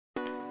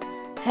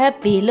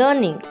Happy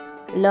learning.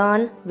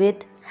 Learn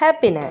with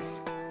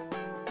happiness.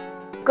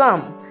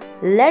 Come,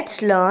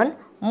 let's learn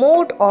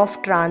mode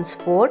of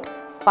transport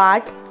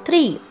part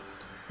 3.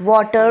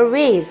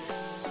 Waterways.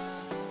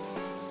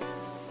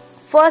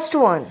 First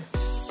one.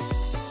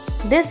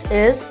 This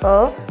is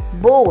a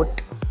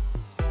boat.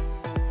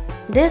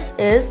 This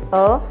is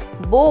a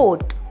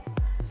boat.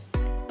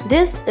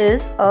 This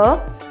is a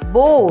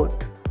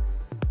boat.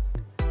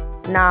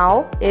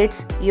 Now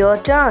it's your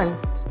turn.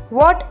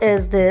 What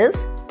is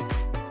this?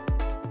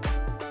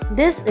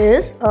 This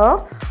is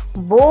a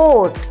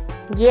boat.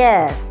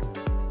 Yes.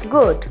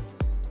 Good.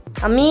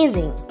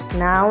 Amazing.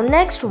 Now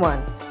next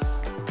one.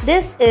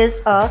 This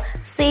is a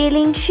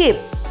sailing ship.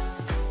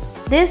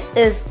 This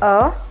is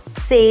a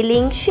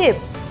sailing ship.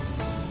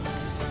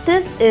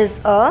 This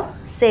is a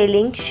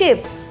sailing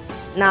ship.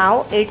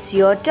 Now it's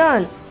your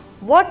turn.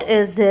 What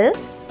is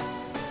this?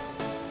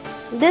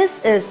 This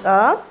is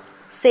a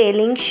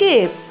sailing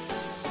ship.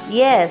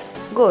 Yes,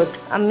 good,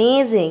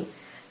 amazing.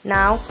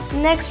 Now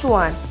next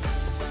one.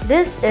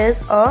 This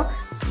is a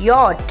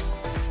yacht.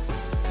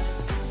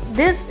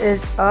 This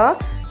is a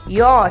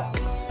yacht.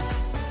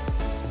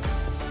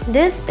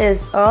 This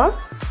is a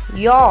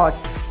yacht.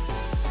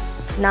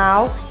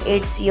 Now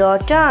it's your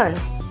turn.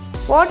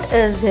 What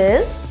is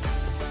this?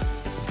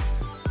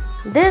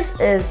 This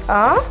is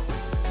a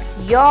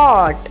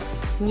yacht.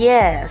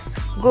 Yes,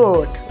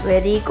 good,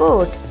 very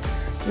good.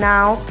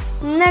 Now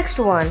next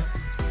one.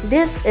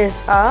 This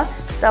is a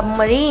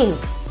submarine.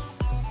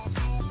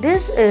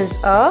 This is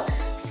a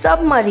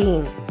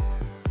submarine.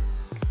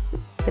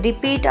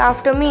 Repeat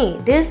after me.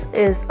 This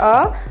is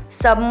a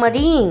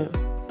submarine.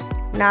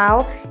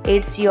 Now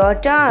it's your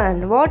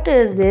turn. What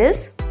is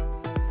this?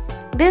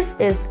 This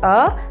is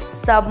a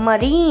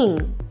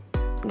submarine.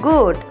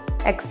 Good,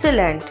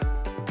 excellent.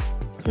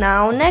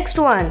 Now next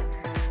one.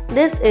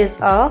 This is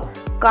a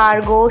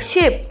cargo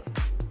ship.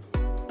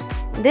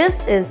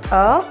 This is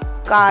a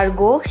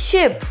cargo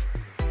ship.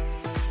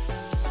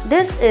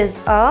 This is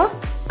a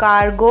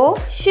cargo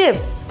ship.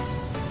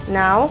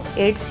 Now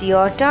it's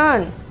your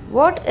turn.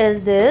 What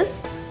is this?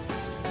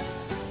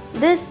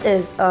 This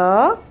is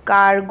a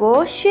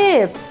cargo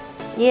ship.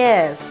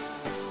 Yes,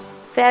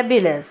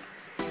 fabulous.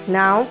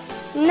 Now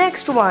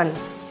next one.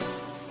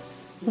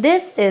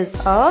 This is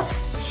a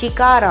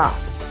shikara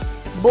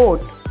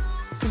boat.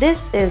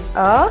 This is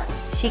a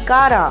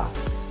shikara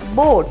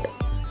boat.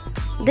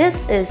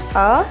 This is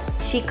a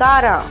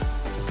shikara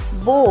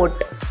boat.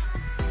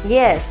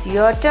 Yes,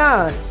 your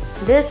turn.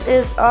 This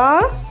is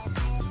a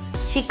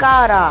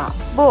shikara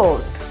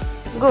boat.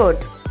 Good.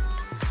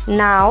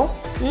 Now,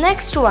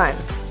 next one.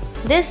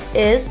 This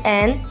is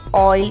an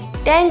oil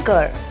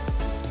tanker.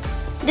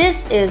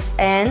 This is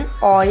an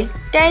oil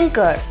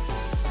tanker.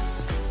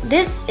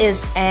 This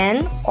is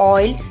an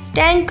oil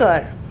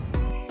tanker.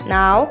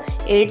 Now,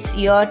 it's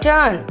your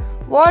turn.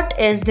 What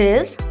is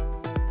this?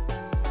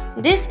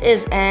 This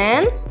is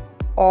an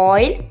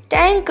oil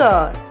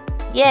tanker.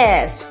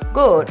 Yes,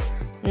 good.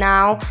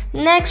 Now,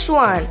 next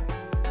one.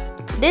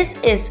 This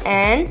is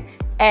an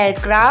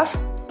aircraft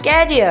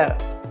carrier.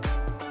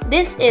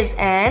 This is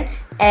an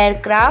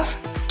aircraft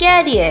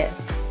carrier.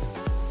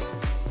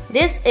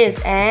 This is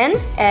an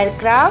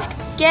aircraft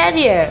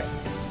carrier.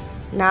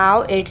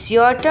 Now it's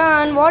your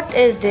turn. What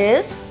is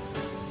this?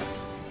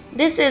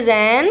 This is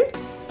an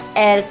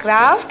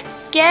aircraft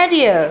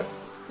carrier.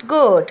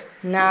 Good.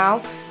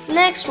 Now,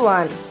 next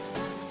one.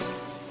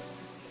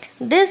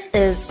 This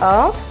is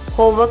a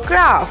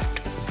hovercraft.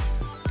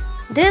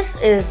 This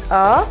is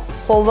a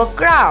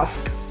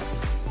hovercraft.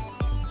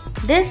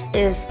 This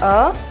is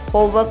a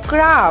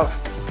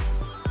hovercraft.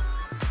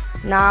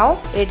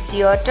 Now it's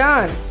your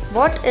turn.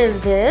 What is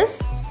this?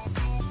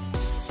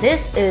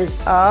 This is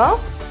a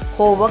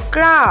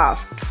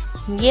hovercraft.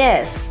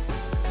 Yes,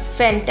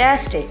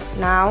 fantastic.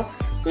 Now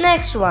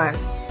next one.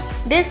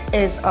 This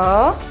is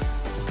a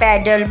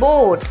paddle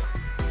boat.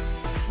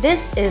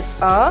 This is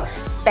a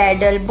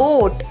paddle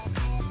boat.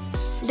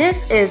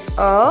 This is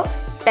a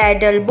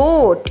paddle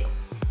boat.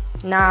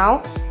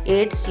 Now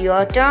it's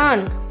your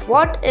turn.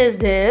 What is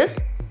this?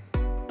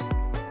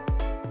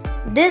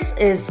 This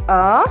is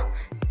a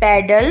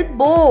paddle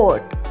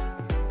boat.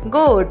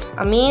 Good,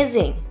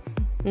 amazing.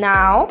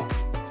 Now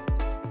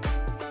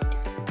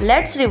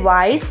let's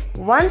revise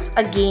once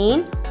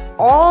again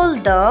all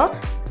the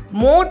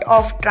mode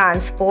of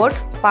transport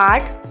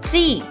part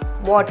 3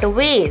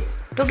 waterways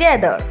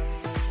together.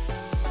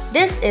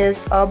 This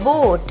is a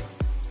boat.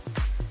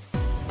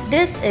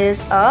 This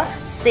is a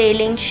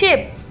sailing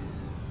ship.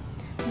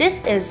 This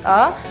is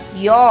a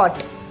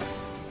yacht.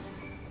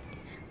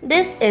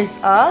 This is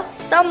a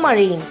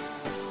submarine.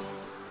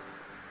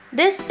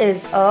 This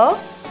is a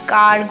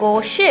cargo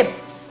ship.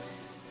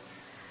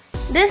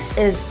 This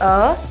is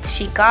a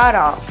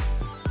shikara.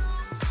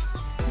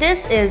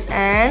 This is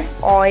an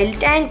oil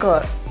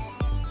tanker.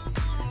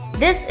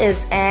 This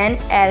is an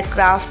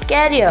aircraft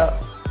carrier.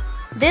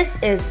 This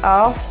is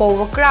a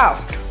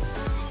hovercraft.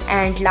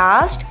 And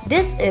last,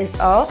 this is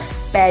a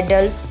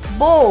paddle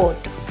boat.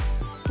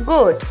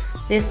 Good.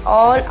 These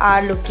all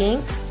are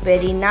looking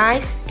very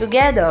nice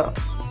together.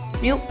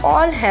 You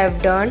all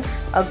have done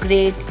a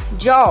great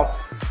job.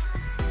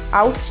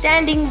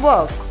 Outstanding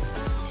work.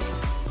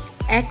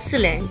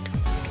 Excellent.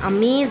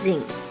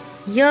 Amazing.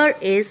 Here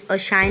is a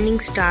shining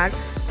star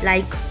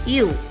like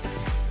you.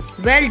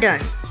 Well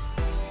done.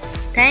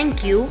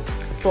 Thank you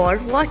for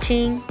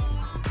watching.